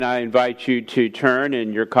I invite you to turn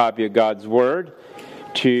in your copy of God's Word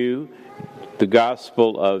to the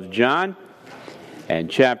Gospel of John and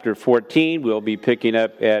chapter 14. We'll be picking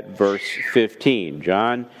up at verse 15.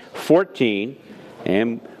 John 14,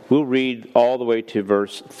 and we'll read all the way to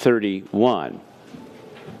verse 31.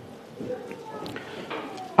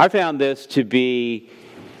 I found this to be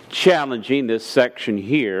challenging, this section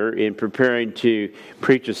here, in preparing to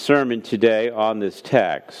preach a sermon today on this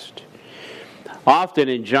text. Often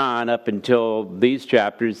in John, up until these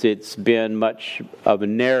chapters, it's been much of a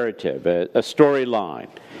narrative, a storyline.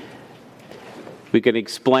 We can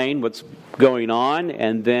explain what's going on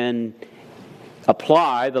and then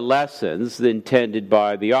apply the lessons intended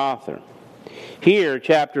by the author. Here,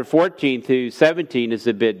 chapter 14 through 17 is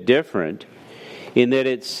a bit different in that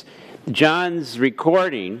it's John's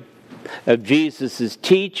recording of Jesus'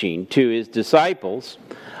 teaching to his disciples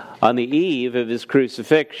on the eve of his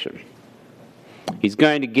crucifixion. He's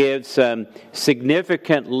going to give some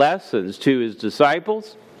significant lessons to his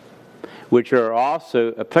disciples, which are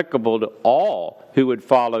also applicable to all who would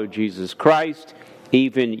follow Jesus Christ,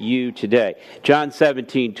 even you today. John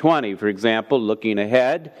 17:20, for example, looking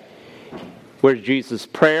ahead, where's Jesus'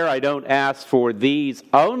 prayer? I don't ask for these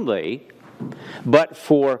only, but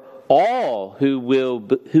for all who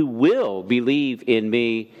will believe in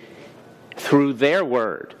me through their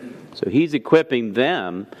word. So he's equipping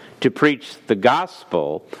them to preach the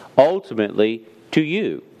gospel ultimately to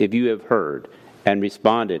you, if you have heard and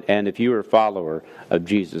responded, and if you are a follower of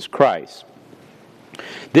Jesus Christ.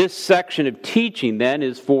 This section of teaching then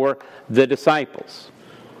is for the disciples,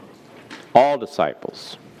 all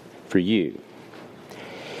disciples, for you.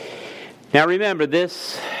 Now remember,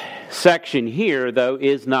 this section here, though,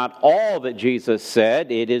 is not all that Jesus said.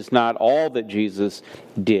 It is not all that Jesus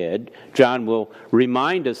did. John will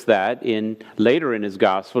remind us that later in his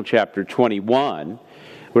gospel, chapter 21,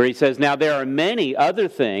 where he says, now there are many other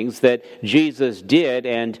things that Jesus did,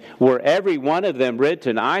 and were every one of them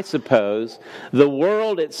written, I suppose the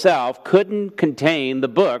world itself couldn't contain the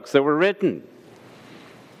books that were written.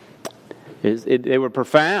 They were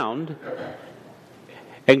profound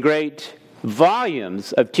and great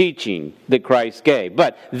volumes of teaching that Christ gave.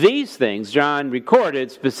 But these things John recorded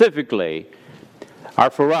specifically are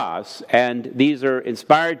for us, and these are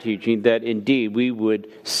inspired teaching that indeed we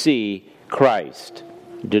would see Christ,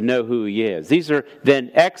 to know who he is. These are then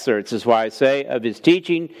excerpts, is why I say, of his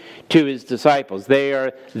teaching to his disciples. They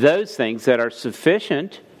are those things that are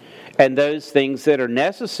sufficient and those things that are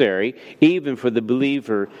necessary even for the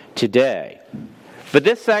believer today. But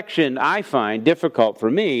this section I find difficult for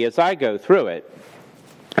me as I go through it.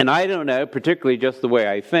 And I don't know, particularly just the way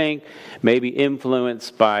I think, maybe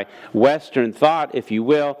influenced by Western thought, if you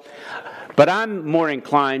will. But I'm more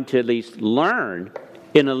inclined to at least learn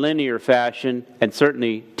in a linear fashion and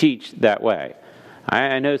certainly teach that way.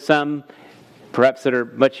 I know some, perhaps that are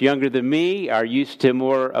much younger than me, are used to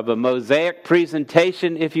more of a mosaic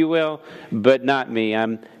presentation, if you will, but not me.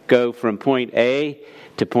 I go from point A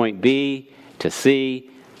to point B to see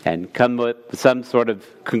and come with some sort of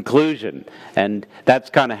conclusion. And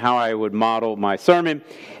that's kind of how I would model my sermon.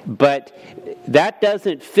 But that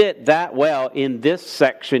doesn't fit that well in this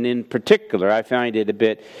section in particular. I find it a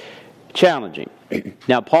bit challenging.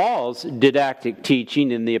 Now, Paul's didactic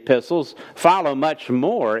teaching in the epistles follow much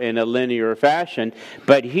more in a linear fashion.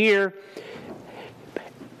 But here,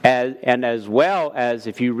 as well as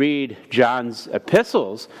if you read John's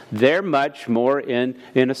epistles, they're much more in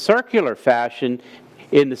a circular fashion,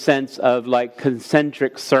 in the sense of like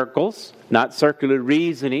concentric circles, not circular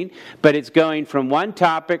reasoning, but it's going from one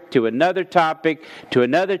topic to another topic to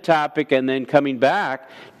another topic, and then coming back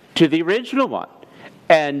to the original one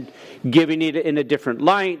and giving it in a different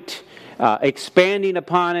light, expanding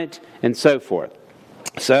upon it, and so forth.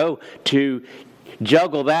 So to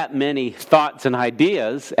juggle that many thoughts and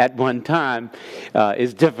ideas at one time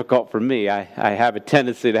is difficult for me. I have a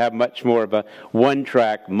tendency to have much more of a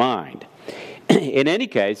one-track mind. In any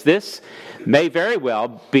case, this may very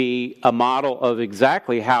well be a model of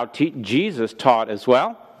exactly how Jesus taught as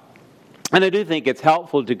well. And I do think it's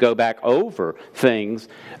helpful to go back over things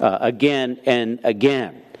again and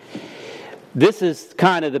again. This is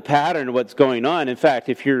kind of the pattern of what's going on. In fact,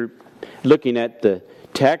 if you're looking at the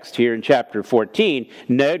text here in chapter 14,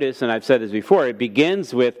 notice, and I've said this before, it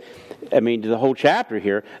begins with, the whole chapter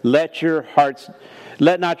here, let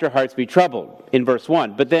not your hearts be troubled, in verse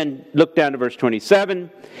 1. But then look down to verse 27,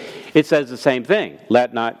 it says the same thing,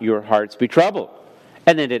 let not your hearts be troubled.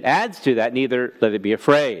 And then it adds to that, neither let it be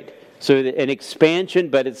afraid. So an expansion,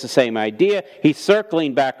 but it's the same idea. He's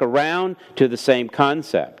circling back around to the same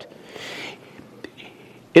concept.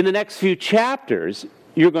 In the next few chapters,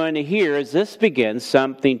 you're going to hear as this begins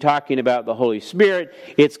something talking about the Holy Spirit.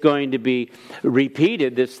 It's going to be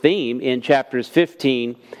repeated, this theme, in chapters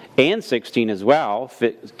 15 and 16 as well.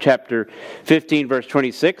 Chapter 15, verse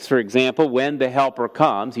 26, for example, when the Helper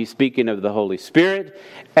comes, he's speaking of the Holy Spirit.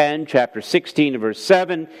 And chapter 16, verse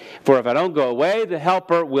 7, for if I don't go away, the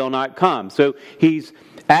Helper will not come. So he's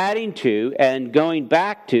adding to and going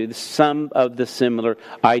back to some of the similar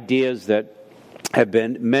ideas that have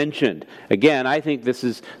been mentioned. Again, I think this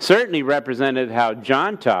is certainly represented how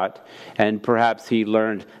John taught, and perhaps he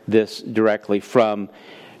learned this directly from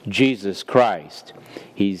Jesus Christ.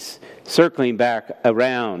 He's circling back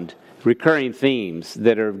around recurring themes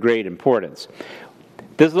that are of great importance.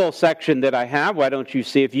 This little section that I have, why don't you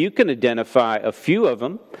see if you can identify a few of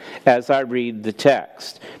them as I read the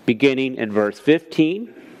text, beginning in verse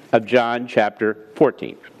 15 of John chapter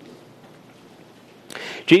 14.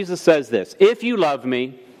 Jesus says this, "If you love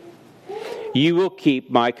me, you will keep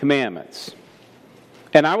my commandments.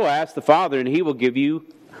 And I will ask the Father, and he will give you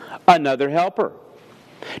another helper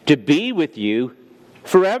to be with you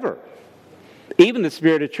forever. Even the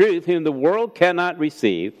Spirit of truth, whom the world cannot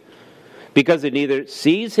receive, because it neither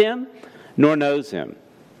sees him nor knows him.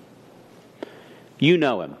 You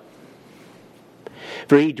know him.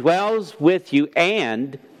 For he dwells with you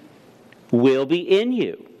and will be in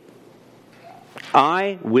you.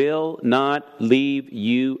 I will not leave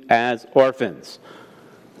you as orphans.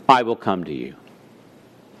 I will come to you.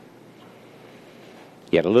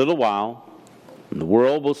 Yet a little while, and the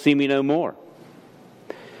world will see me no more.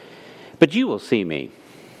 But you will see me.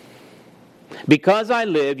 Because I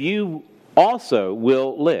live, you also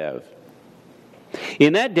will live.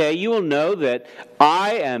 In that day you will know that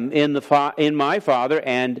I am in my Father,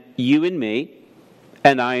 and you in me,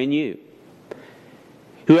 and I in you.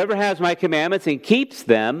 Whoever has my commandments and keeps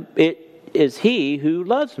them, it is he who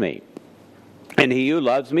loves me. And he who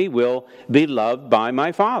loves me will be loved by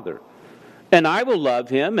my Father. And I will love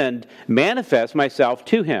him and manifest myself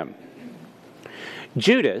to him."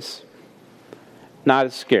 Judas, not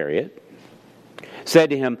Iscariot, said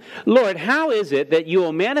to him, "Lord, how is it that you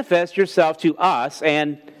will manifest yourself to us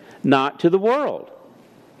and not to the world?"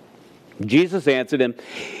 Jesus answered him,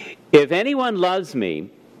 "If anyone loves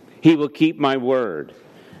me, he will keep my word.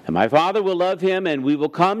 And my Father will love him, and we will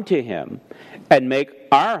come to him and make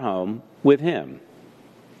our home with him.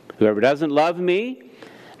 Whoever doesn't love me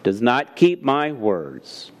does not keep my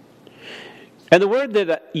words." And the word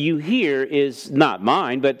that you hear is not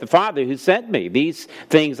mine, but the Father who sent me. These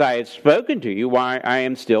things I have spoken to you while I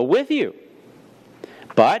am still with you.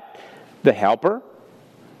 But the Helper,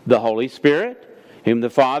 the Holy Spirit, whom the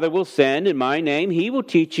Father will send in my name, he will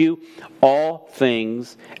teach you all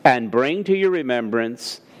things and bring to your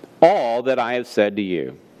remembrance all that I have said to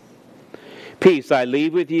you. Peace I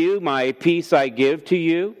leave with you, my peace I give to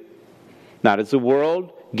you. Not as the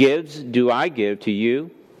world gives, do I give to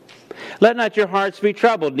you. Let not your hearts be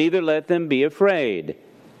troubled, neither let them be afraid.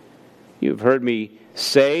 You have heard me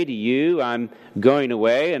say to you, I'm going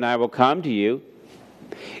away, and I will come to you.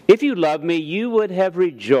 If you love me, you would have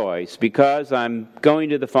rejoiced, because I'm going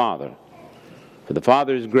to the Father. For the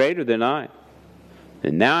Father is greater than I.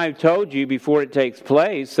 And now I've told you before it takes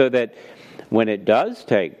place, so that when it does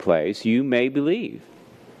take place, you may believe.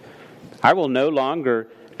 I will no longer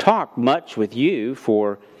talk much with you,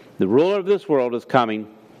 for the ruler of this world is coming.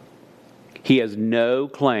 He has no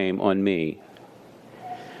claim on me.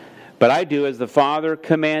 But I do as the Father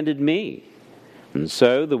commanded me. And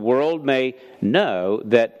so the world may know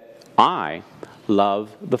that I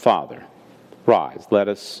love the Father. Rise, let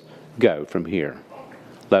us go from here.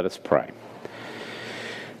 Let us pray.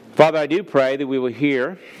 Father, I do pray that we will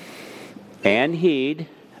hear and heed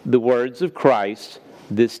the words of Christ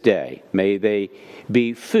this day. May they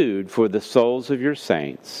be food for the souls of your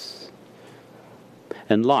saints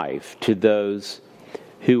and life to those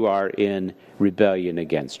who are in rebellion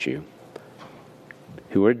against you,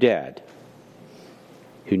 who are dead,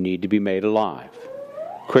 who need to be made alive.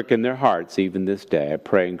 Quicken their hearts even this day. I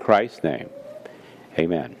pray in Christ's name.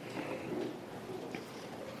 Amen.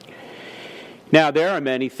 Now, there are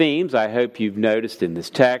many themes I hope you've noticed in this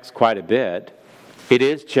text quite a bit. It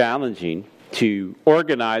is challenging to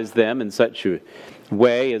organize them in such a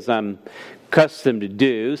way as I'm accustomed to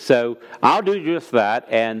do, so I'll do just that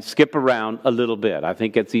and skip around a little bit. I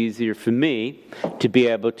think it's easier for me to be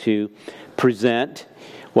able to present.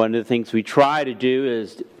 One of the things we try to do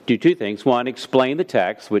is do two things. One, explain the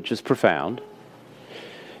text, which is profound,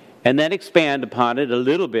 and then expand upon it a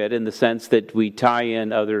little bit in the sense that we tie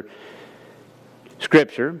in other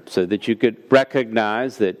Scripture so that you could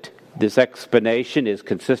recognize that this explanation is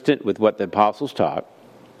consistent with what the apostles taught.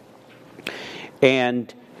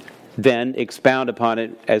 and then expound upon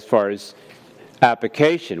it as far as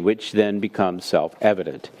application, which then becomes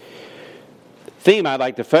self-evident. The theme I'd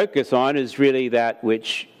like to focus on is really that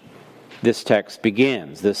which this text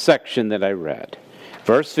begins, this section that I read.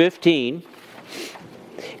 Verse 15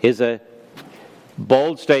 is a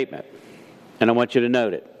bold statement, and I want you to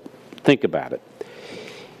note it. Think about it.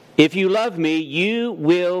 If you love me, you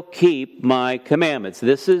will keep my commandments.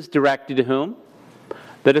 This is directed to whom?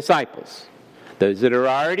 The disciples. Those that are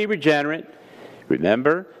already regenerate.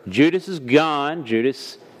 Remember, Judas is gone.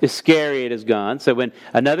 Judas Iscariot is gone. So when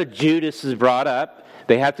another Judas is brought up,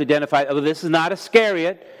 they have to identify, oh, this is not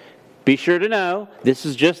Iscariot. Be sure to know, this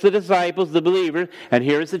is just the disciples, the believers, and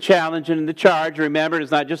here is the challenge and the charge. Remember, it's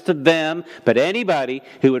not just to them, but anybody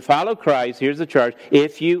who would follow Christ. Here's the charge.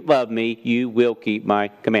 If you love me, you will keep my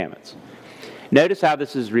commandments. Notice how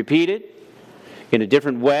this is repeated in a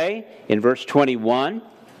different way in verse 21.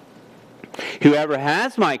 Whoever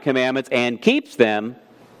has my commandments and keeps them,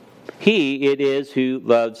 he it is who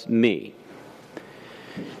loves me.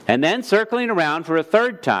 And then circling around for a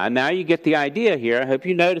third time, now you get the idea here. I hope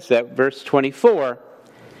you notice that, verse 24.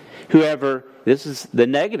 Whoever, this is the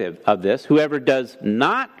negative of this, whoever does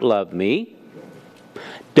not love me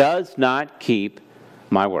does not keep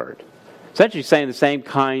my word. Essentially saying the same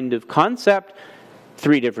kind of concept,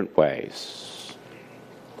 three different ways.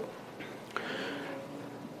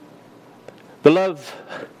 The love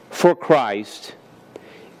for Christ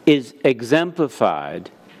is exemplified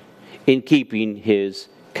in keeping his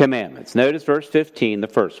commandments. Notice verse 15, the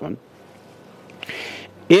first one.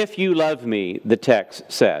 If you love me, the text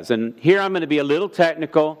says. And here I'm going to be a little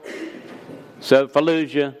technical. So if I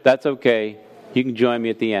lose you, that's okay. You can join me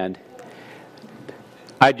at the end.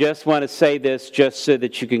 I just want to say this just so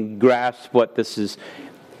that you can grasp what this is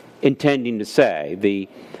intending to say. The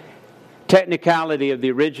technicality of the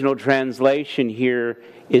original translation here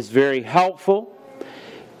is very helpful.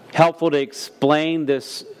 Helpful to explain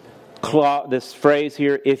this phrase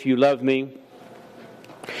here, if you love me.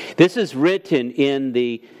 This is written in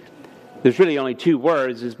there's really only two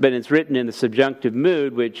words, but it's written in the subjunctive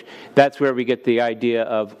mood, which that's where we get the idea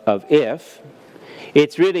of if.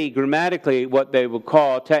 It's really grammatically what they would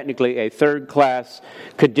call technically a third-class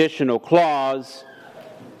conditional clause,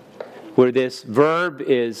 where this verb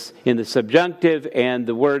is in the subjunctive and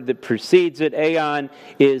the word that precedes it, aeon,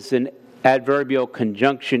 is an adverbial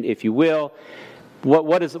conjunction, if you will.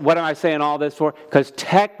 What am I saying all this for? Because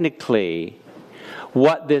technically,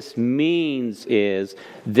 what this means is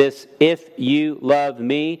this, if you love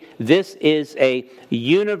me, this is a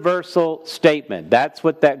universal statement. That's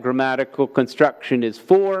what that grammatical construction is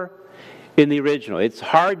for in the original. It's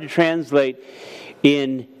hard to translate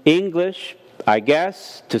in English, I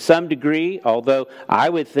guess, to some degree, although I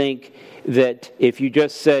would think that if you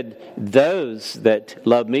just said those that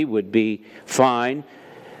love me would be fine.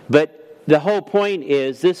 But the whole point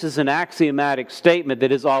is this is an axiomatic statement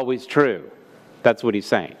that is always true. That's what he's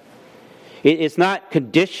saying. It's not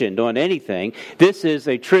conditioned on anything. This is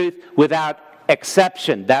a truth without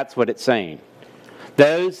exception. That's what it's saying.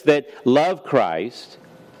 Those that love Christ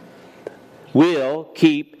will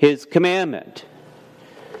keep his commandment.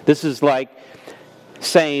 This is like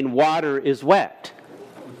saying water is wet.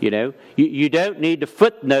 You know, you don't need to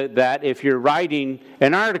footnote that if you're writing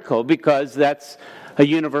an article, because that's a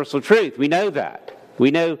universal truth. We know that. We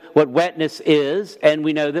know what wetness is, and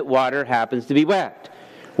we know that water happens to be wet.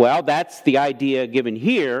 Well, that's the idea given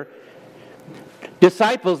here.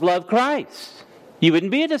 Disciples love Christ. You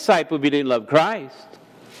wouldn't be a disciple if you didn't love Christ.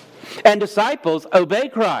 And disciples obey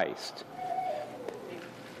Christ.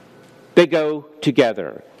 They go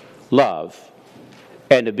together. Love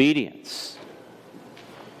and obedience.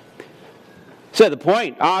 So the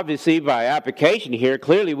point, obviously, by application here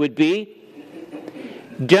clearly would be,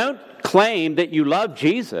 don't claim that you love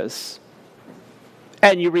Jesus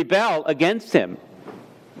and you rebel against him.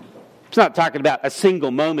 It's not talking about a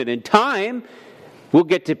single moment in time. We'll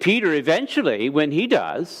get to Peter eventually when he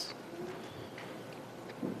does.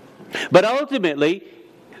 But ultimately,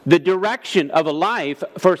 the direction of a life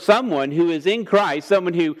for someone who is in Christ,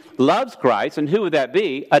 someone who loves Christ, and who would that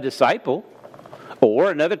be? A disciple.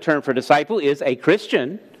 Or another term for disciple is a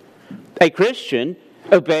Christian. A Christian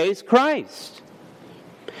obeys Christ.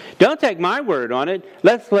 Don't take my word on it.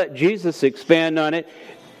 Let's let Jesus expand on it.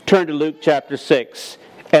 Turn to Luke chapter 6,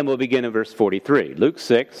 and we'll begin in verse 43. Luke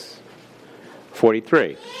 6,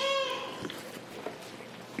 43.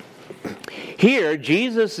 Here,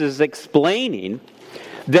 Jesus is explaining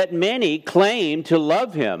that many claim to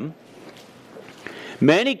love him.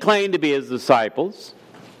 Many claim to be his disciples.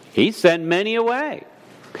 He sent many away.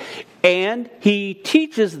 And he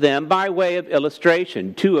teaches them by way of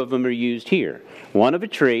illustration. Two of them are used here. One of a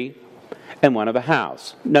tree and one of a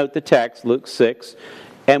house. Note the text, Luke 6,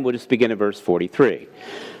 and we'll just begin in verse 43.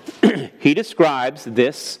 He describes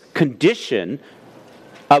this condition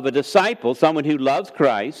of a disciple, someone who loves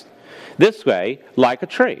Christ, this way, like a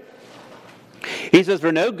tree. He says,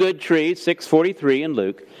 for no good tree, 6:43 in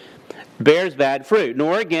Luke, bears bad fruit,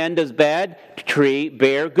 nor again does bad tree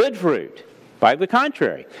bear good fruit. By the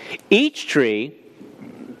contrary, each tree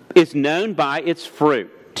is known by its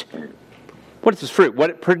fruit. What is its fruit?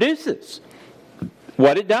 What it produces.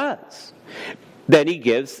 What it does. Then he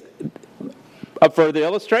gives a further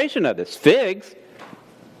illustration of this. Figs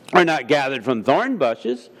are not gathered from thorn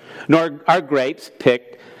bushes, nor are grapes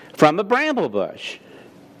picked from a bramble bush.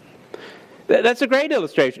 That's a great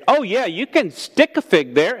illustration. Oh yeah, you can stick a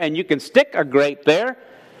fig there and you can stick a grape there,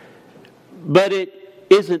 but it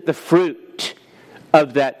isn't the fruit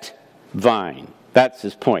of that vine. That's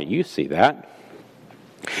his point. You see that.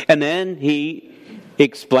 And then he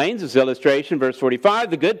explains this illustration, verse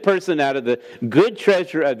 45, the good person out of the good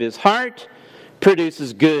treasure of his heart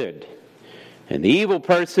produces good. And the evil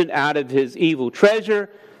person out of his evil treasure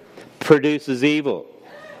produces evil.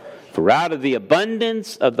 For out of the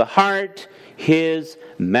abundance of the heart, his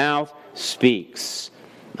mouth speaks.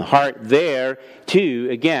 The heart there, too,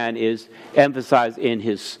 again, is emphasized in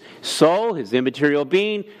his soul, his immaterial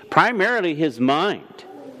being, primarily his mind.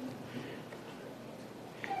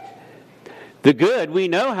 The good, we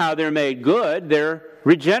know how they're made good. They're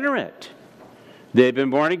regenerate. They've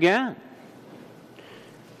been born again.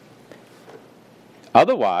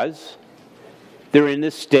 Otherwise, they're in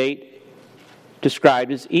this state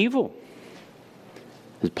described as evil.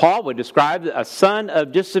 As Paul would describe a son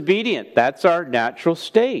of disobedience. That's our natural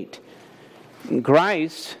state. And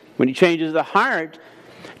Christ, when he changes the heart,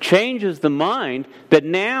 changes the mind that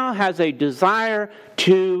now has a desire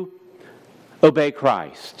to obey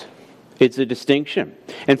Christ. It's a distinction.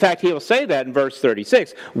 In fact, he'll say that in verse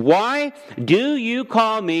 36. Why do you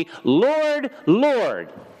call me Lord,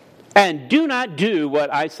 Lord, and do not do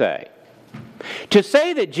what I say? To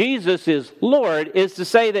say that Jesus is Lord is to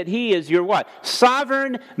say that he is your what?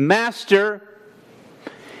 Sovereign master.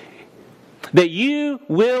 That you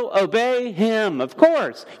will obey him. Of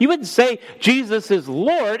course. You wouldn't say Jesus is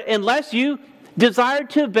Lord unless you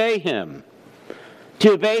desired to obey him.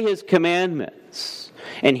 To obey his commandments.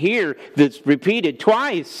 And here, that's repeated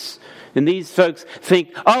twice. And these folks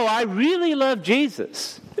think, oh, I really love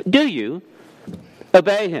Jesus. Do you?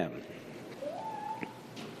 Obey him.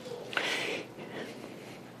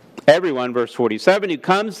 Everyone, verse 47, who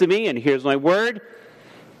comes to me and hears my word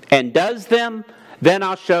and does them, then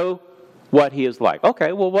I'll show what he is like.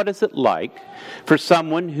 Okay, well, what is it like for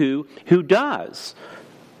someone who does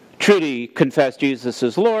truly confess Jesus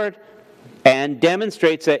as Lord and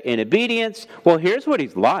demonstrates it in obedience? Well, here's what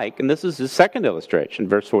he's like, and this is his second illustration,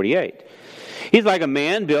 verse 48. He's like a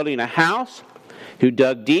man building a house who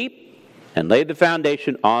dug deep and laid the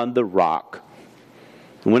foundation on the rock.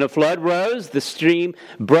 When a flood rose, the stream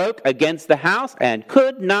broke against the house and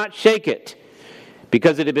could not shake it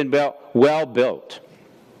because it had been well built.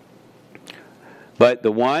 But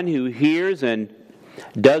the one who hears and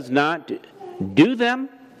does not do them,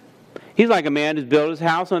 he's like a man who's built his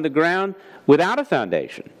house on the ground without a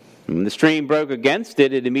foundation. And when the stream broke against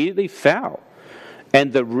it, it immediately fell.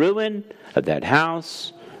 And the ruin of that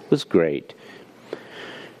house was great.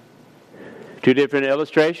 Two different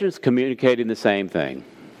illustrations communicating the same thing.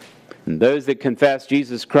 And those that confess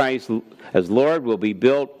Jesus Christ as Lord will be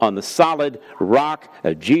built on the solid rock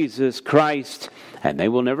of Jesus Christ, and they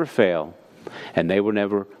will never fail, and they will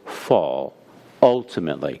never fall.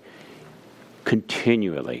 Ultimately,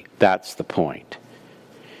 continually, that's the point.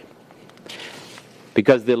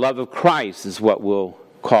 Because the love of Christ is what will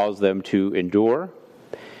cause them to endure.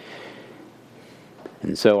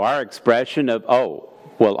 And so our expression of, oh,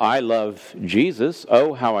 well, I love Jesus,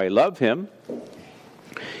 oh, how I love him,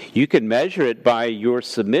 you can measure it by your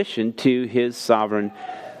submission to his sovereign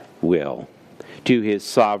will, to his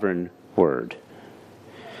sovereign word.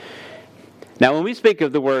 Now, when we speak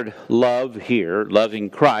of the word love here, loving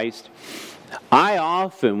Christ, I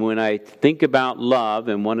often, when I think about love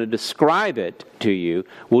and want to describe it to you,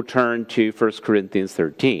 will turn to 1 Corinthians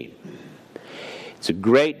 13. It's a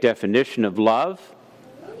great definition of love.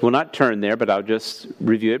 We'll not turn there, but I'll just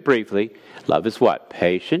review it briefly. Love is what?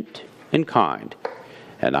 Patient and kind.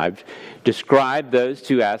 And I've described those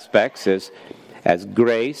two aspects as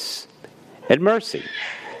grace and mercy.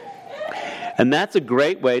 And that's a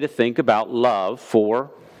great way to think about love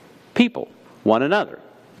for people, one another.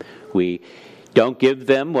 We don't give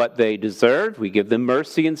them what they deserve. We give them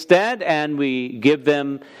mercy instead, and we give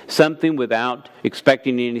them something without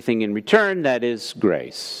expecting anything in return. That is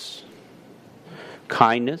grace,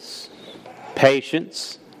 kindness,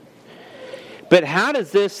 patience. But how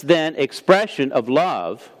does this then expression of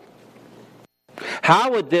love,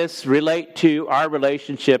 how would this relate to our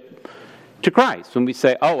relationship to Christ? When we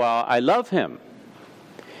say, oh, well, I love him.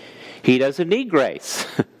 He doesn't need grace.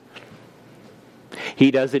 He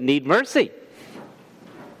doesn't need mercy.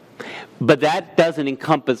 But that doesn't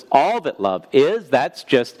encompass all that love is. That's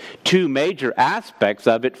just two major aspects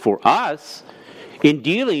of it for us in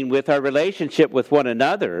dealing with our relationship with one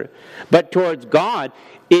another. But towards God,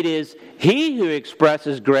 it is He who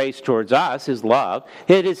expresses grace towards us, His love.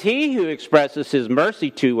 It is He who expresses His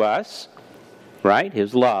mercy to us, right?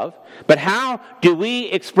 His love. But how do we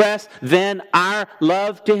express then our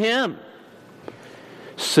love to Him?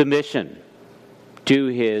 Submission to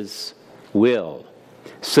His will.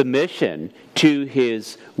 Submission to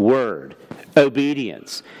His word.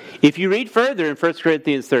 Obedience. If you read further in 1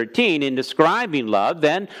 Corinthians 13 in describing love,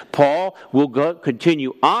 then Paul will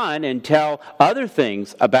continue on and tell other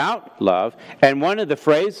things about love. And one of the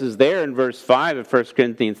phrases there in verse 5 of 1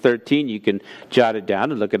 Corinthians 13, you can jot it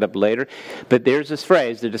down and look it up later. But there's this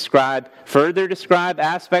phrase to further describe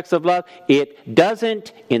aspects of love. It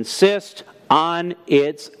doesn't insist on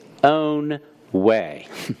its own way.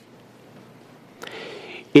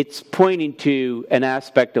 It's pointing to an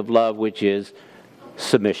aspect of love which is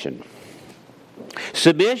submission.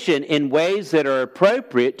 Submission in ways that are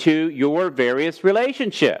appropriate to your various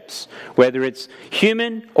relationships, whether it's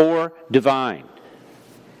human or divine.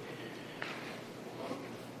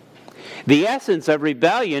 The essence of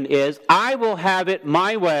rebellion is, I will have it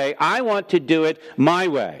my way. I want to do it my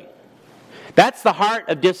way. That's the heart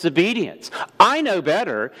of disobedience. I know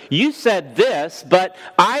better. You said this, but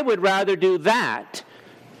I would rather do that.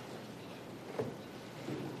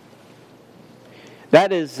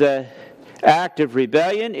 That is an act of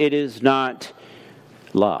rebellion. It is not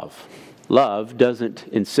love. Love doesn't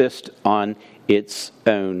insist on its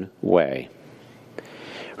own way.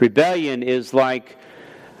 Rebellion is like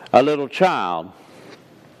a little child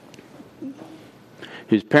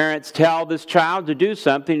whose parents tell this child to do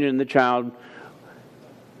something and the child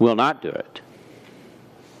will not do it.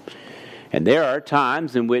 And there are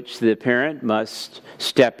times in which the parent must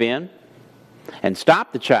step in and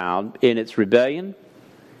stop the child in its rebellion,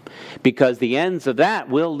 because the ends of that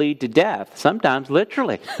will lead to death, sometimes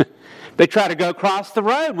literally. They try to go across the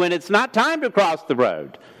road when it's not time to cross the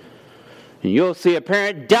road. And you'll see a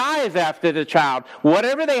parent dive after the child,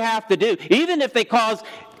 whatever they have to do, even if they cause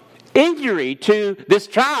injury to this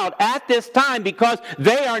child at this time, because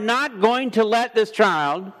they are not going to let this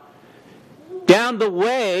child down the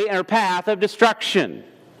way or path of destruction.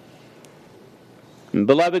 And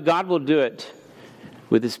beloved, God will do it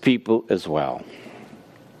with His people as well.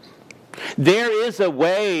 There is a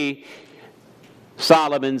way,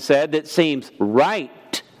 Solomon said, that seems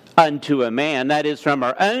right unto a man. That is, from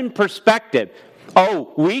our own perspective.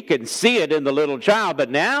 Oh, we can see it in the little child, but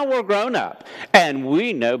now we're grown up and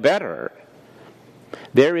we know better.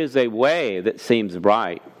 There is a way that seems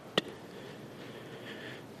right,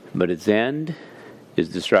 but its end is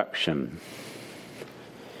destruction.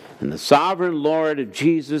 And the sovereign Lord of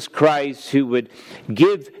Jesus Christ, who would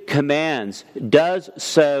give commands, does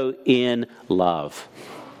so in love.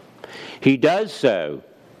 He does so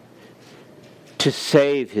to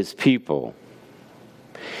save His people.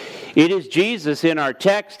 It is Jesus in our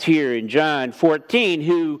text here in John 14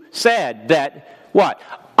 who said that, what?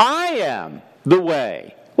 I am the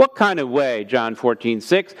way. What kind of way? John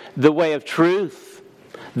 14:6. The way of truth.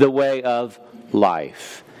 The way of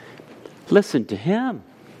life. Listen to Him.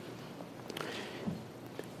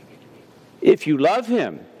 If you love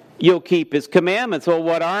Him, you'll keep His commandments. Well,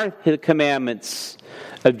 what are the commandments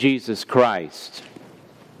of Jesus Christ?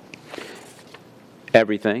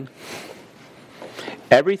 Everything.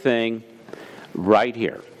 Everything right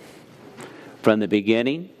here. From the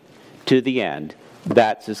beginning to the end,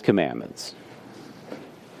 that's His commandments.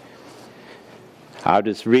 I'll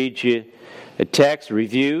just read you a text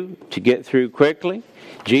review to get through quickly.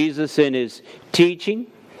 Jesus in His teaching,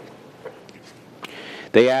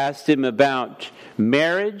 they asked Him about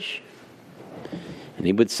marriage, and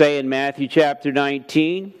He would say in Matthew chapter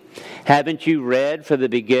 19, haven't you read from the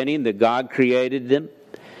beginning that God created them,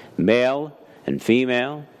 male and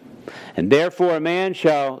female? And therefore a man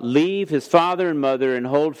shall leave his father and mother and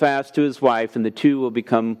hold fast to his wife, and the two will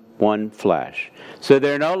become one flesh. So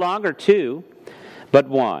they're no longer two, but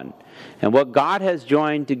one. And what God has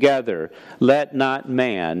joined together, let not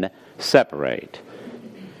man separate.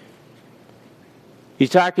 He's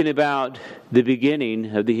talking about the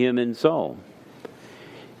beginning of the human soul.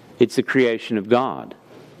 It's the creation of God.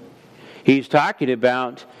 He's talking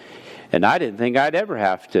about, and I didn't think I'd ever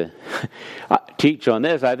have to teach on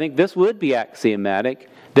this. I think this would be axiomatic,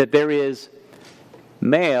 that there is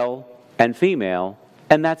male and female,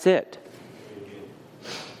 and that's it.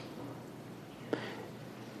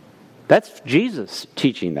 That's Jesus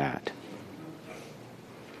teaching that.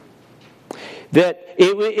 That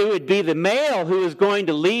it would be the male who is going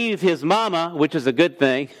to leave his mama, which is a good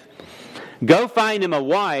thing, go find him a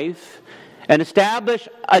wife, and establish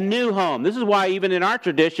a new home. This is why even in our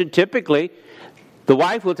tradition, typically, the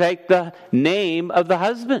wife will take the name of the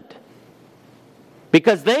husband.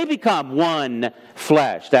 Because they become one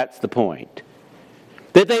flesh. That's the point.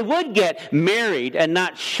 That they would get married and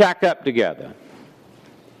not shack up together.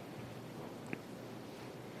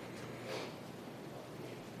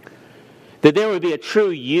 That there would be a true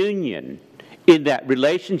union in that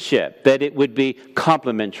relationship, that it would be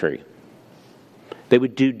complementary. They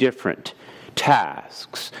would do different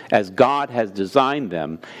tasks as God has designed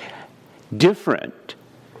them, different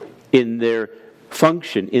in their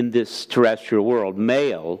function in this terrestrial world,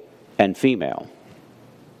 male and female.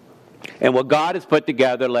 And what God has put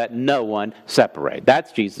together, let no one separate.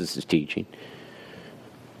 That's Jesus' teaching.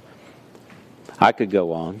 I could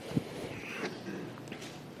go on.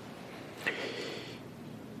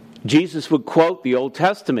 Jesus would quote the Old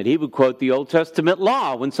Testament. He would quote the Old Testament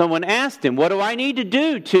law when someone asked him, what do I need to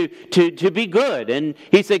do to be good? And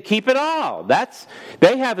he said, keep it all.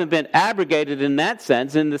 They haven't been abrogated in that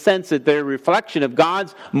sense, in the sense that they're a reflection of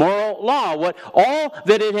God's moral law. All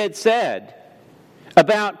that it had said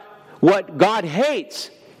about what God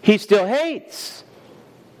hates, he still hates.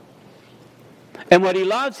 And what he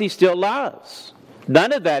loves, he still loves.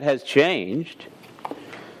 None of that has changed.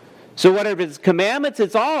 So whatever his commandments,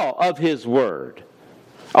 it's all of his word.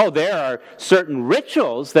 Oh, there are certain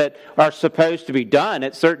rituals that are supposed to be done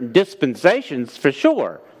at certain dispensations for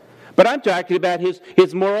sure. But I'm talking about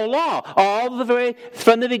his moral law, all the way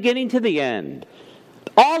from the beginning to the end.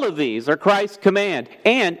 All of these are Christ's command.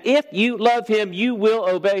 And if you love him, you will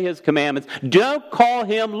obey his commandments. Don't call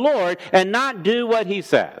him Lord and not do what he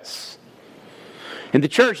says. And the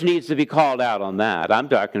church needs to be called out on that. I'm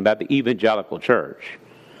talking about the evangelical church.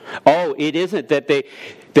 Oh, it isn't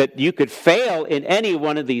that you could fail in any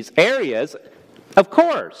one of these areas. Of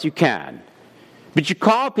course you can. But you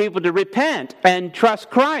call people to repent and trust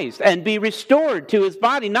Christ and be restored to his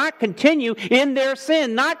body, not continue in their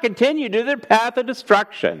sin, not continue to their path of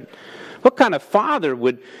destruction. What kind of father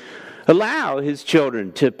would allow his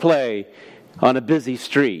children to play on a busy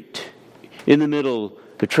street in the middle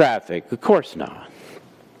of traffic? Of course not.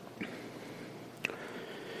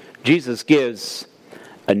 Jesus gives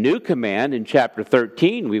a new command in chapter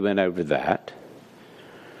 13. We went over that.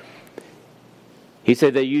 He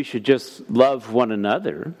said that you should just love one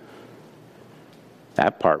another.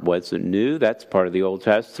 That part wasn't new. That's part of the Old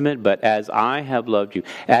Testament. But as I have loved you,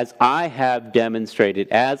 as I have demonstrated,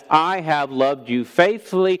 as I have loved you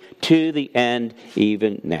faithfully to the end,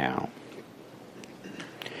 even now.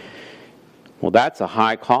 Well, that's a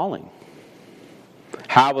high calling.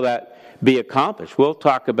 How will that be accomplished? We'll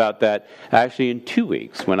talk about that actually in 2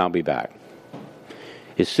 weeks when I'll be back.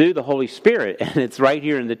 It's through the Holy Spirit, and it's right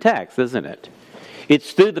here in the text, isn't it?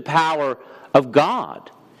 It's through the power of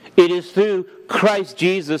God. It is through Christ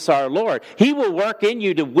Jesus our Lord. He will work in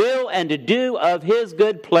you to will and to do of his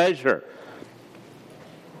good pleasure.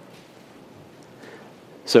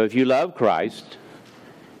 So if you love Christ,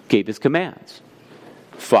 keep his commands.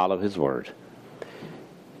 Follow his word.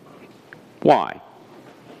 Why?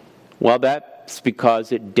 Well, that's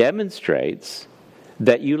because it demonstrates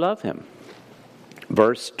that you love him.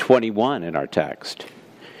 Verse 21 in our text.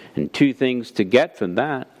 And two things to get from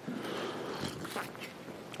that.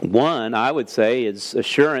 One, I would say, is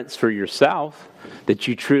assurance for yourself that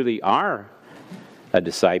you truly are a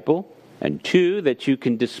disciple. And two, that you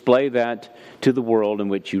can display that to the world in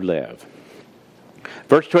which you live.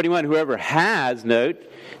 Verse 21, whoever has, note,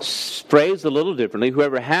 phrased a little differently,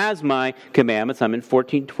 whoever has my commandments, I'm in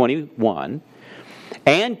 14:21,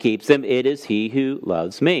 and keeps them, it is he who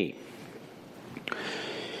loves me.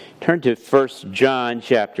 Turn to 1 John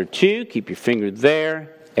chapter 2. Keep your finger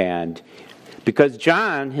there. And because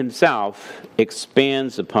John himself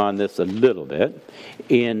expands upon this a little bit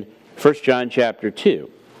in 1 John chapter 2.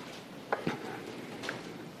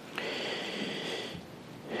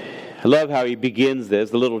 I love how he begins this,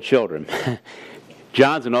 the little children.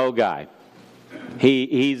 John's an old guy.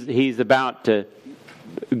 He's about to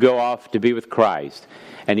go off to be with Christ.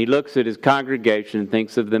 And he looks at his congregation and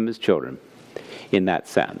thinks of them as children. in that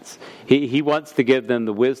sense. He wants to give them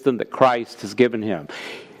the wisdom that Christ has given him.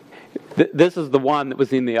 This is the one that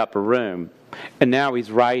was in the upper room, and now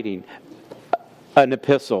he's writing an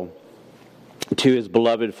epistle to his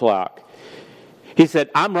beloved flock. He said,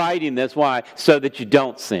 I'm writing this, why? So that you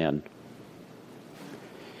don't sin.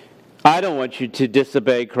 I don't want you to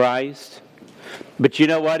disobey Christ. But you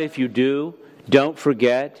know what? If you do, don't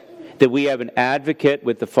forget that we have an advocate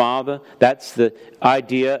with the Father. That's the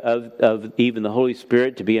idea of even the Holy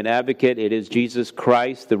Spirit, to be an advocate. It is Jesus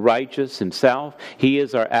Christ, the righteous himself. He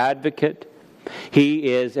is our advocate.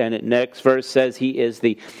 He is, and the next verse says he is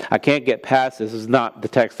the, I can't get past this. This is not the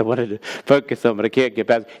text I wanted to focus on, but I can't get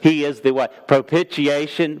past. He is the what?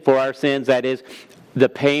 Propitiation for our sins. That is the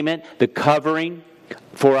payment, the covering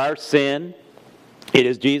for our sin. It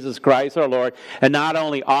is Jesus Christ our Lord, and not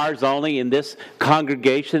only ours only in this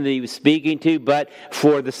congregation that he was speaking to, but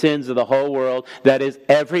for the sins of the whole world. That is,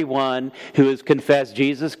 everyone who has confessed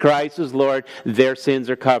Jesus Christ as Lord, their sins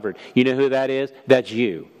are covered. You know who that is? That's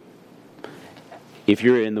you, if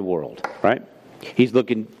you're in the world, right? He's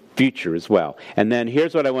looking future as well. And then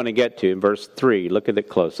here's what I want to get to in verse 3. Look at it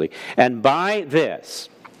closely. And by this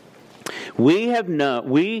we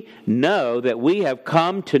know that we have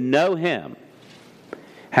come to know him.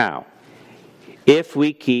 How? If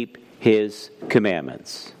we keep his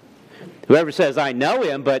commandments. Whoever says, I know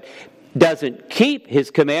him, but doesn't keep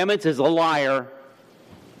his commandments is a liar.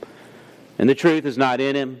 And the truth is not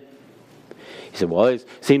in him. He said, well, he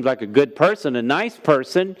seems like a good person, a nice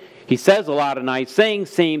person. He says a lot of nice things,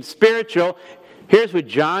 seems spiritual. Here's what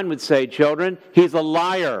John would say, children. He's a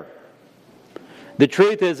liar. The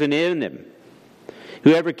truth isn't in him.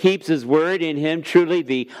 Whoever keeps his word, in him truly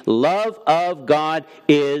the love of God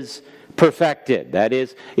is perfected. That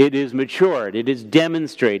is, it is matured. It is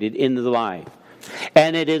demonstrated in the life.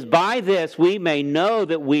 And it is by this we may know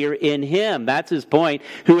that we are in him. That's his point.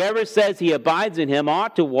 Whoever says he abides in him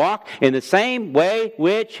ought to walk in the same way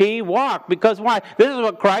which he walked. Because why? This is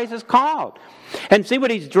what Christ is called. And see, what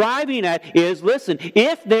he's driving at is, listen,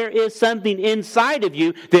 if there is something inside of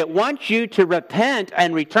you that wants you to repent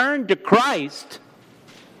and return to Christ,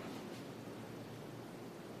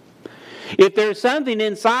 if there's something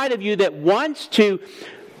inside of you that wants to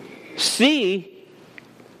see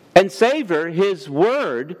and savor his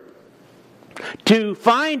word, to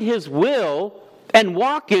find his will and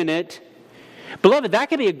walk in it, beloved, that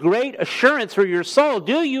can be a great assurance for your soul.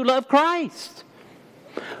 Do you love Christ?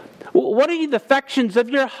 What are the affections of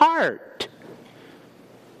your heart?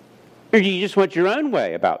 Or do you just want your own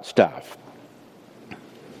way about stuff?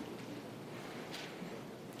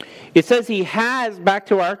 It says he has, back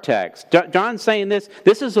to our text, John's saying this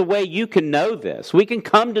is a way you can know this. We can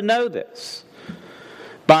come to know this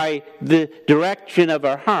by the direction of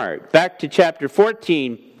our heart. Back to chapter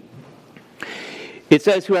 14, it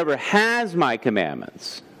says, whoever has my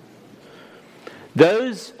commandments.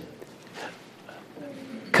 Those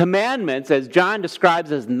commandments, as John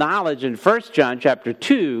describes as knowledge in 1 John chapter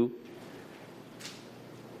 2,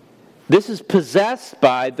 this is possessed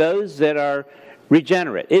by those that are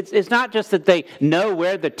regenerate. It's not just that they know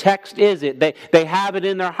where the text is. They have it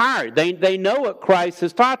in their heart. They know what Christ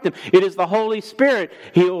has taught them. It is the Holy Spirit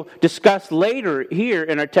he'll discuss later here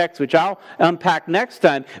in our text, which I'll unpack next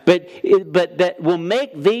time. But that will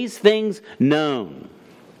make these things known.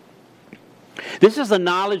 This is a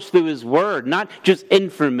knowledge through his word, not just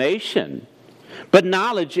information, but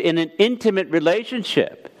knowledge in an intimate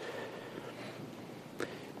relationship.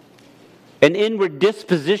 An inward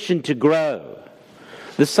disposition to grow.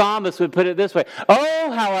 The psalmist would put it this way,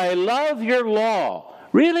 oh, how I love your law.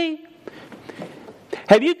 Really?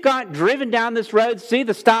 Have you driven down this road, see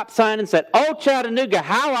the stop sign and said, oh, Chattanooga,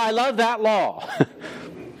 how I love that law?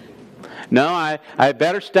 No, I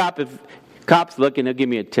better stop if cops look and they'll give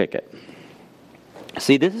me a ticket.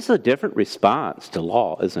 See, this is a different response to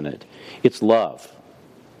law, isn't it? It's love.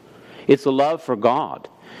 It's a love for God.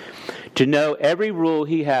 To know every rule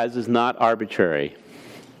he has is not arbitrary.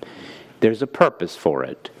 There's a purpose for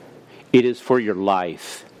it. It is for your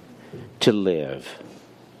life to live.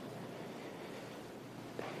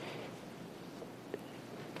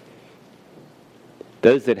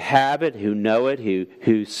 Those that have it, who know it,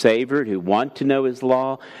 who savor it, who want to know his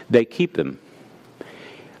law, they keep them.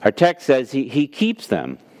 Our text says he keeps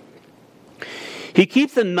them. He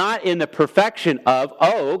keeps them not in the perfection of,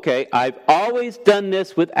 oh, okay, I've always done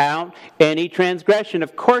this without any transgression.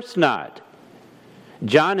 Of course not.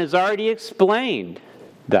 John has already explained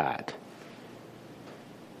that.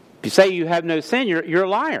 If you say you have no sin, you're a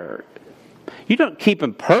liar. You don't keep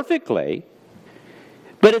them perfectly,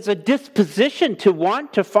 But it's a disposition to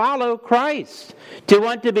want to follow Christ, to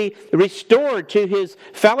want to be restored to His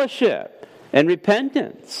fellowship and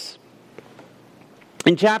repentance.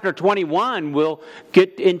 In chapter 21, we'll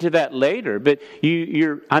get into that later, but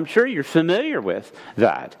I'm sure you're familiar with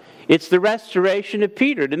that. It's the restoration of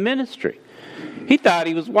Peter to ministry. He thought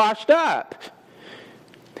he was washed up.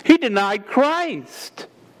 He denied Christ.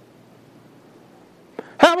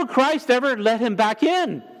 How would Christ ever let him back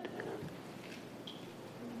in?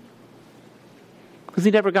 Because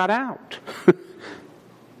he never got out.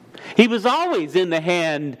 He was always in the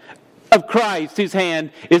hand of Christ, whose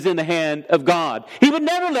hand is in the hand of God. He would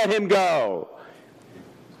never let him go.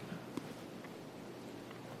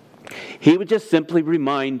 He would just simply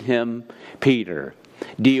remind him, Peter,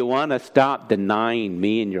 do you want to stop denying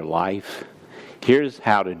me in your life? Here's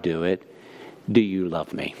how to do it. Do you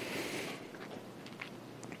love me?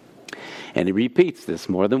 And he repeats this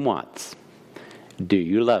more than once. Do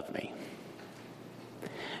you love me?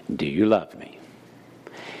 Do you love me?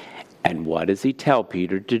 And what does he tell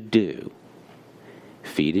Peter to do?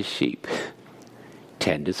 Feed his sheep.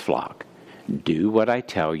 Tend his flock. Do what I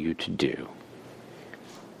tell you to do.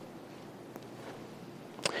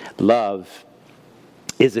 Love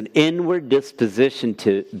is an inward disposition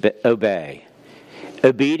to obey.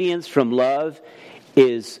 Obedience from love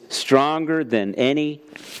is stronger than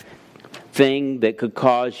anything that could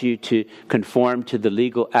cause you to conform to the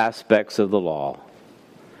legal aspects of the law.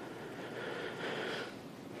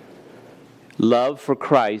 Love for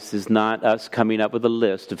Christ is not us coming up with a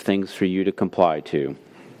list of things for you to comply to.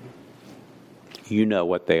 You know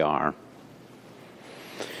what they are.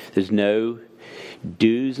 There's no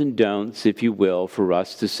do's and don'ts, if you will, for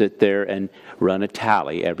us to sit there and run a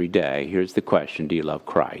tally every day. Here's the question: do you love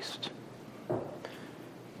Christ?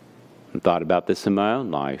 I've thought about this in my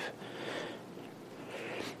own life.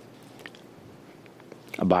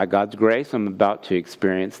 By God's grace, I'm about to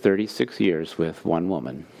experience 36 years with one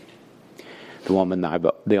woman.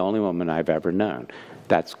 The only woman I've ever known.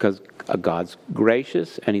 That's because God's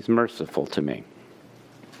gracious and He's merciful to me.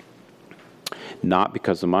 Not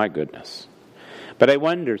because of my goodness. But I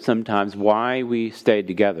wonder sometimes why we stayed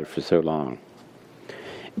together for so long.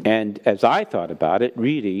 And as I thought about it,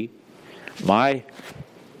 really,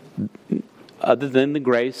 other than the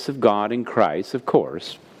grace of God in Christ, of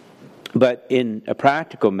course, but in a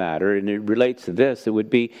practical matter, and it relates to this, it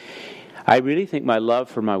would be, I really think my love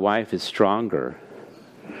for my wife is stronger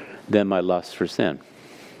than my lust for sin.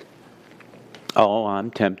 Oh,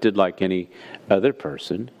 I'm tempted like any other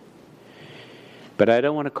person, but I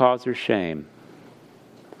don't want to cause her shame.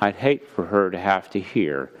 I'd hate for her to have to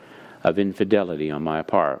hear of infidelity on my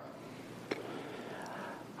part.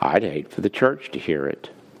 I'd hate for the church to hear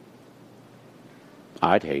it.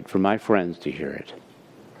 I'd hate for my friends to hear it.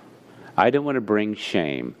 I don't want to bring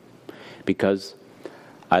shame because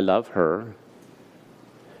I love her.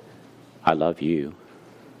 I love you.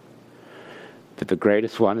 But the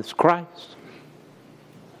greatest one is Christ.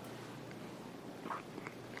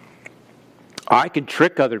 I could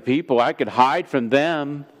trick other people. I could hide from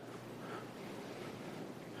them.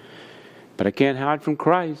 But I can't hide from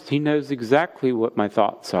Christ. He knows exactly what my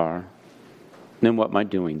thoughts are and what my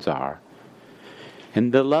doings are.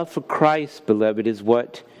 And the love for Christ, beloved, is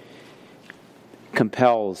what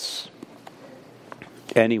compels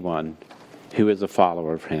anyone who is a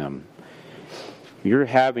follower of Him. You're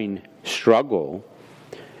having struggle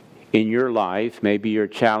in your life. Maybe you're a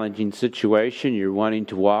challenging situation. You're wanting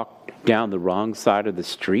to walk down the wrong side of the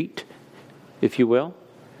street, if you will.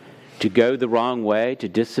 To go the wrong way, to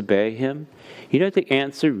disobey Him. You know what the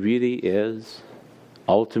answer really is?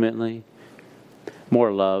 Ultimately,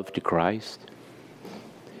 more love to Christ.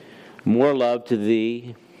 More love to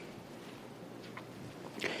thee.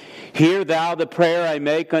 Hear thou the prayer I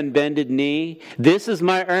make on bended knee. This is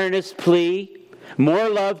my earnest plea. More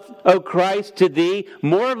love, O Christ, to thee.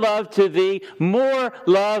 More love to thee. More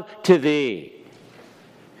love to thee.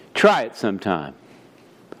 Try it sometime.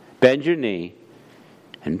 Bend your knee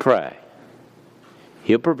and pray.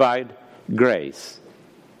 He'll provide grace,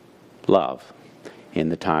 love, in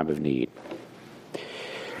the time of need.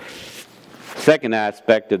 Second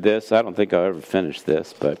aspect of this, I don't think I'll ever finish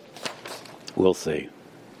this, but we'll see.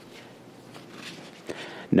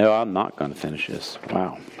 No, I'm not going to finish this.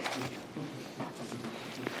 Wow.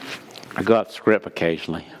 I go off script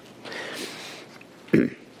occasionally.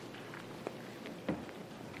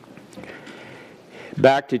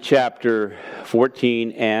 Back to chapter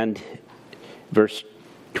 14 and verse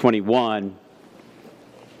 21.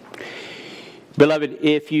 Beloved,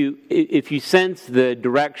 if you sense the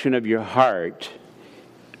direction of your heart,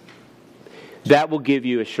 that will give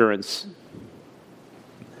you assurance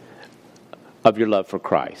of your love for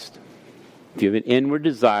Christ. If you have an inward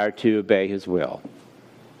desire to obey His will.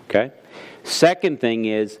 Okay? Second thing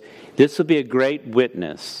is, this will be a great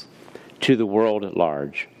witness to the world at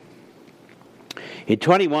large. In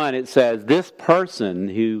 21 it says, this person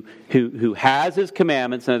who has His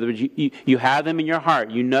commandments, in other words, you have them in your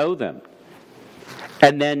heart, you know them,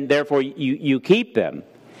 and then therefore you keep them.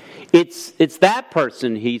 It's that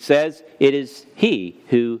person, he says, it is he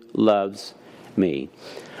who loves me.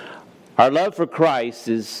 Our love for Christ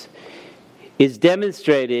is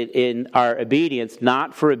demonstrated in our obedience,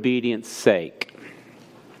 not for obedience sake,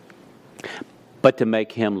 but to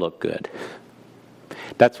make Him look good.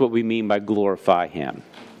 That's what we mean by glorify Him.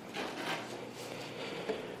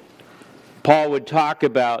 Paul would talk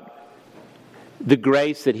about the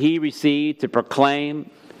grace that he received to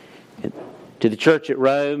proclaim to the church at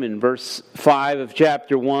Rome in verse 5 of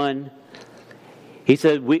chapter 1. He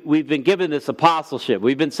said, we've been given this apostleship.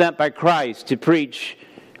 We've been sent by Christ to preach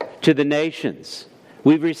to the nations.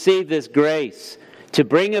 We've received this grace to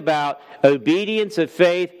bring about obedience of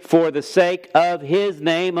faith for the sake of His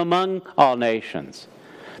name among all nations.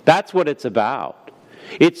 That's what it's about.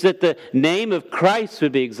 It's that the name of Christ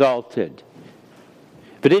would be exalted.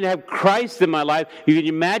 If I didn't have Christ in my life, you can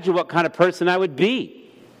imagine what kind of person I would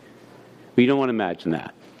be. But you don't want to imagine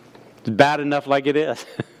that. It's bad enough like it is.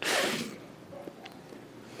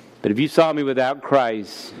 But if you saw me without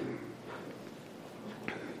Christ,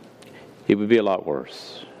 it would be a lot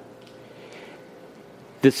worse.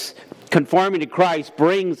 This conforming to Christ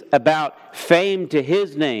brings about fame to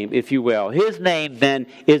His name, if you will. His name then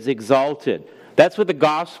is exalted. That's what the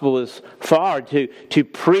gospel is for, to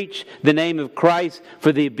preach the name of Christ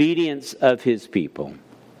for the obedience of His people.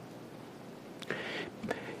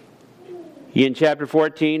 In chapter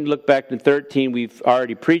 14, look back to 13, we've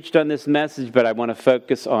already preached on this message, but I want to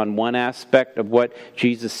focus on one aspect of what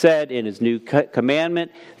Jesus said in His new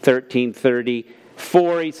commandment.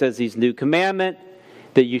 13:34, He says His new commandment,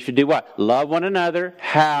 that you should do what? Love one another.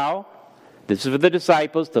 How? This is for the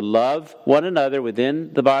disciples, to love one another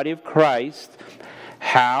within the body of Christ.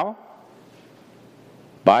 How?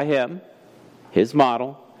 By Him, His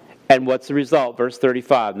model. And what's the result? Verse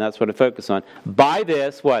 35, and that's what I focus on. By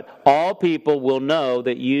this, what? All people will know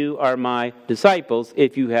that you are my disciples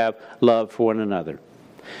if you have love for one another.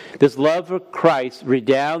 This love for Christ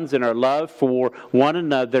redounds in our love for one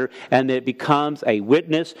another, and it becomes a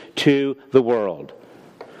witness to the world.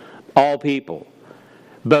 All people,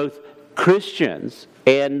 both Christians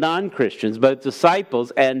and non-Christians, both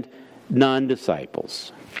disciples and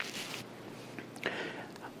non-disciples.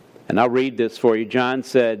 And I'll read this for you. John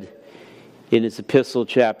said in his epistle,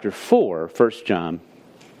 chapter 4, 1 John,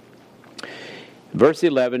 verse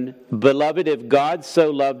 11, Beloved, if God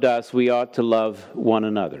so loved us, we ought to love one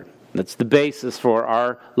another. That's the basis for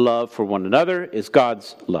our love for one another, is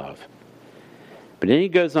God's love. But then he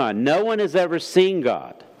goes on, no one has ever seen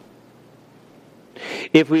God.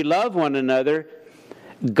 If we love one another,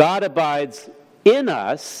 God abides in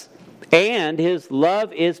us, and His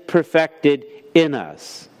love is perfected in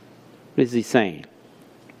us. What is he saying?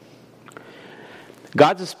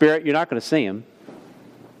 God's a spirit, you're not going to see Him.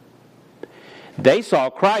 They saw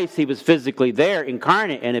Christ, He was physically there,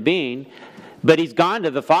 incarnate in a being, but He's gone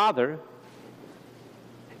to the Father,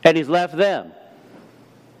 and He's left them.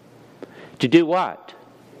 To do what?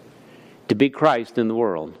 To be Christ in the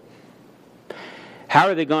world. How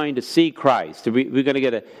are they going to see Christ? Are we going to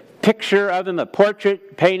get a picture of Him, a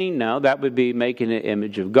portrait painting? No, that would be making an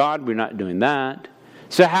image of God. We're not doing that.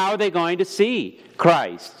 So how are they going to see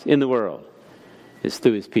Christ in the world? It's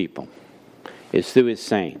through His people. It's through His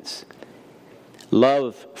saints.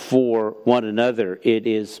 Love for one another, it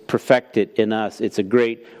is perfected in us. It's a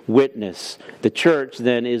great witness. The church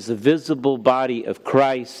then is the visible body of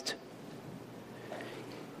Christ.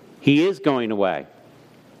 He is going away,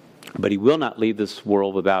 but He will not leave this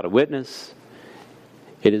world without a witness.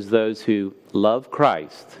 It is those who love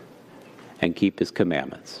Christ and keep His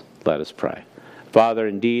commandments. Let us pray. Father,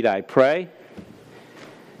 indeed I pray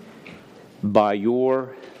by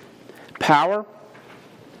Your power,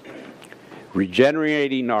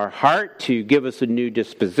 regenerating our heart to give us a new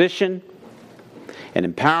disposition, and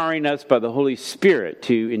empowering us by the Holy Spirit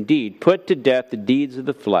to indeed put to death the deeds of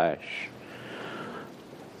the flesh,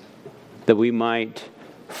 that we might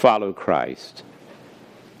follow Christ.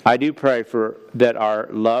 I do pray that our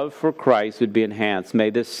love for Christ would be enhanced. May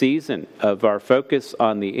this season of our focus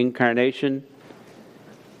on the incarnation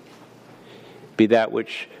be that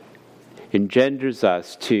which engenders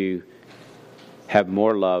us to have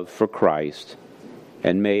more love for Christ,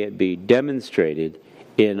 and may it be demonstrated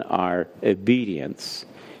in our obedience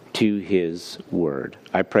to His Word.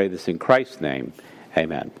 I pray this in Christ's name.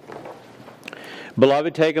 Amen.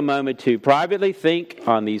 Beloved, take a moment to privately think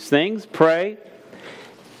on these things. Pray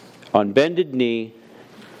on bended knee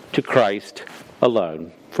to Christ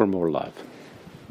alone for more love.